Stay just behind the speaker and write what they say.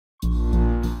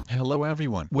Hello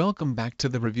everyone. Welcome back to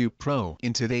the Review Pro.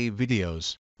 In today's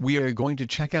videos, we are going to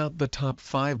check out the top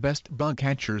 5 best bug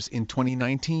catchers in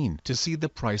 2019. To see the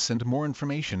price and more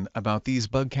information about these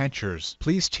bug catchers,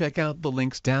 please check out the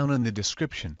links down in the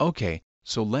description. Okay,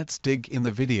 so let's dig in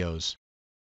the videos.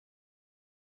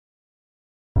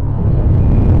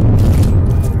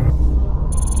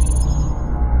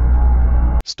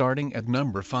 Starting at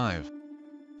number 5,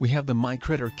 we have the My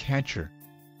Critter Catcher.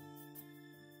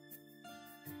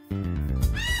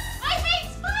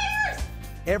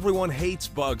 Everyone hates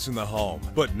bugs in the home,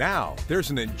 but now there's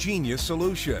an ingenious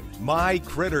solution. My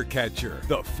Critter Catcher,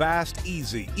 the fast,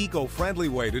 easy, eco-friendly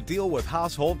way to deal with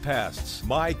household pests.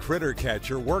 My Critter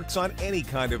Catcher works on any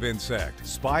kind of insect: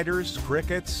 spiders,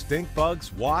 crickets, stink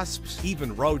bugs, wasps,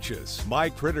 even roaches. My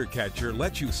Critter Catcher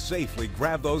lets you safely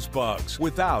grab those bugs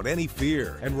without any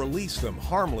fear and release them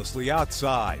harmlessly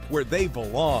outside where they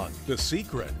belong. The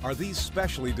secret are these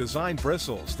specially designed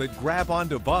bristles that grab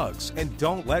onto bugs and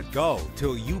don't let go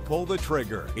till you pull the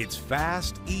trigger. It's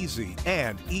fast, easy,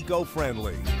 and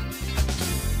eco-friendly.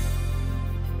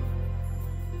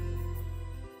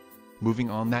 Moving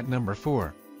on at number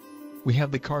 4, we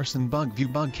have the Carson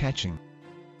BugView Bug Catching.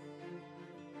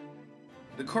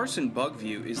 The Carson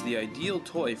BugView is the ideal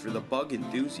toy for the bug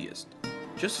enthusiast.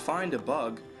 Just find a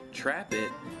bug, trap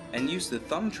it, and use the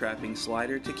thumb trapping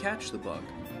slider to catch the bug.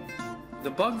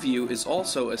 The BugView is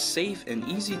also a safe and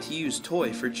easy to use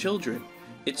toy for children.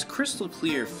 Its crystal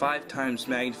clear 5x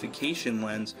magnification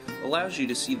lens allows you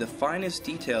to see the finest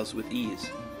details with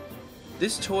ease.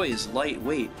 This toy is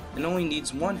lightweight and only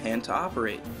needs one hand to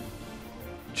operate.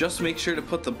 Just make sure to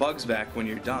put the bugs back when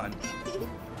you're done.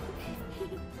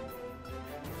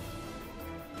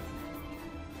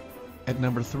 At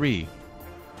number 3,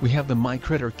 we have the My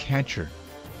Critter Catcher.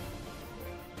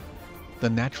 The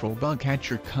natural bug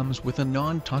catcher comes with a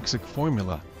non-toxic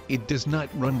formula. It does not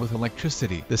run with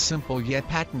electricity. The simple yet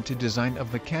patented design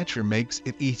of the catcher makes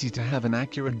it easy to have an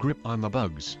accurate grip on the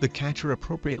bugs. The catcher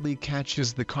appropriately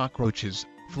catches the cockroaches,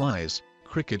 flies,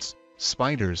 crickets,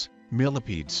 spiders,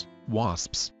 millipedes,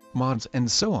 wasps, moths, and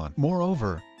so on.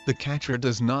 Moreover, the catcher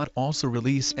does not also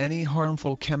release any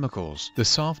harmful chemicals. The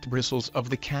soft bristles of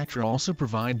the catcher also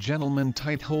provide gentleman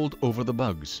tight hold over the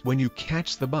bugs. When you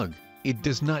catch the bug, it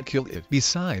does not kill it.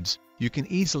 Besides, you can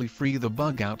easily free the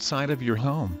bug outside of your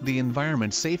home. The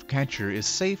environment-safe catcher is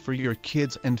safe for your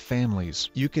kids and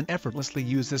families. You can effortlessly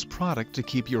use this product to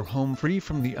keep your home free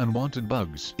from the unwanted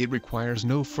bugs. It requires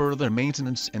no further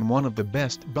maintenance and one of the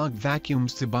best bug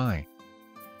vacuums to buy.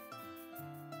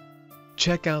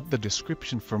 Check out the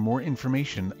description for more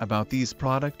information about these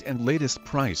product and latest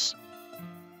price.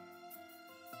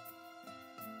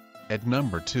 At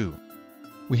number 2,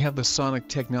 we have the Sonic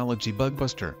Technology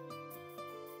Bugbuster.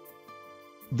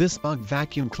 This bug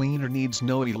vacuum cleaner needs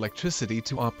no electricity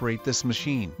to operate this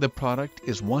machine. The product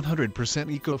is 100%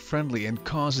 eco-friendly and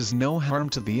causes no harm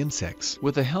to the insects.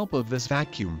 With the help of this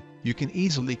vacuum, you can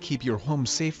easily keep your home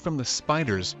safe from the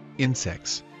spiders,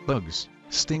 insects, bugs,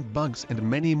 stink bugs, and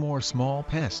many more small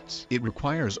pests. It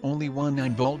requires only one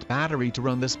 9-volt battery to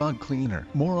run this bug cleaner.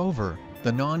 Moreover,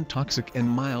 the non-toxic and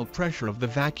mild pressure of the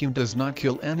vacuum does not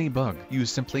kill any bug. You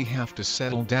simply have to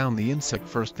settle down the insect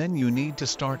first, then you need to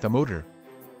start the motor.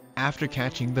 After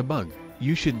catching the bug,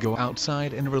 you should go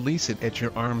outside and release it at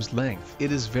your arm's length. It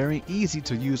is very easy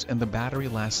to use and the battery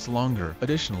lasts longer.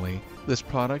 Additionally, this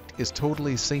product is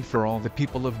totally safe for all the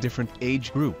people of different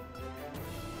age group.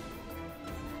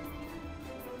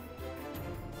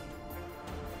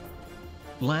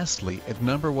 Lastly, at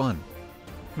number 1,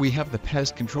 we have the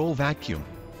Pest Control Vacuum.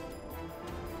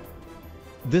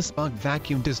 This bug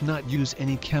vacuum does not use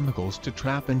any chemicals to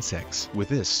trap insects. With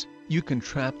this, you can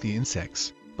trap the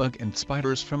insects, bug and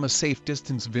spiders from a safe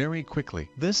distance very quickly.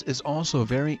 This is also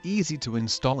very easy to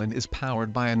install and is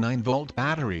powered by a 9-volt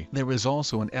battery. There is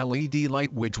also an LED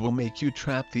light which will make you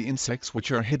trap the insects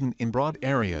which are hidden in broad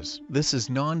areas. This is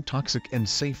non-toxic and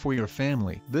safe for your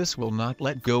family. This will not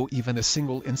let go even a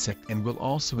single insect and will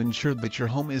also ensure that your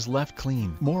home is left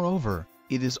clean. Moreover,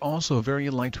 it is also very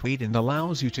lightweight and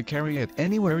allows you to carry it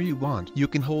anywhere you want. You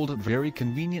can hold it very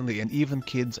conveniently and even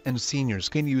kids and seniors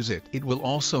can use it. It will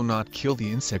also not kill the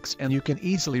insects and you can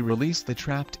easily release the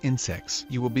trapped insects.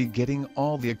 You will be getting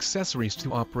all the accessories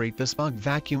to operate this bug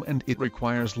vacuum and it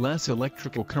requires less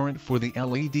electrical current for the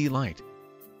LED light.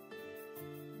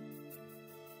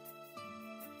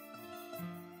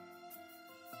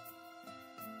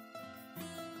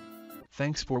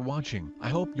 Thanks for watching. I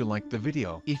hope you liked the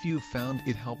video. If you found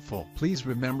it helpful, please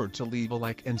remember to leave a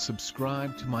like and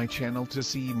subscribe to my channel to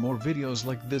see more videos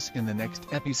like this in the next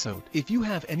episode. If you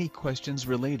have any questions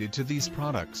related to these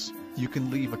products, You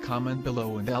can leave a comment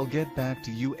below and I'll get back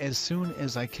to you as soon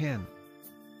as I can.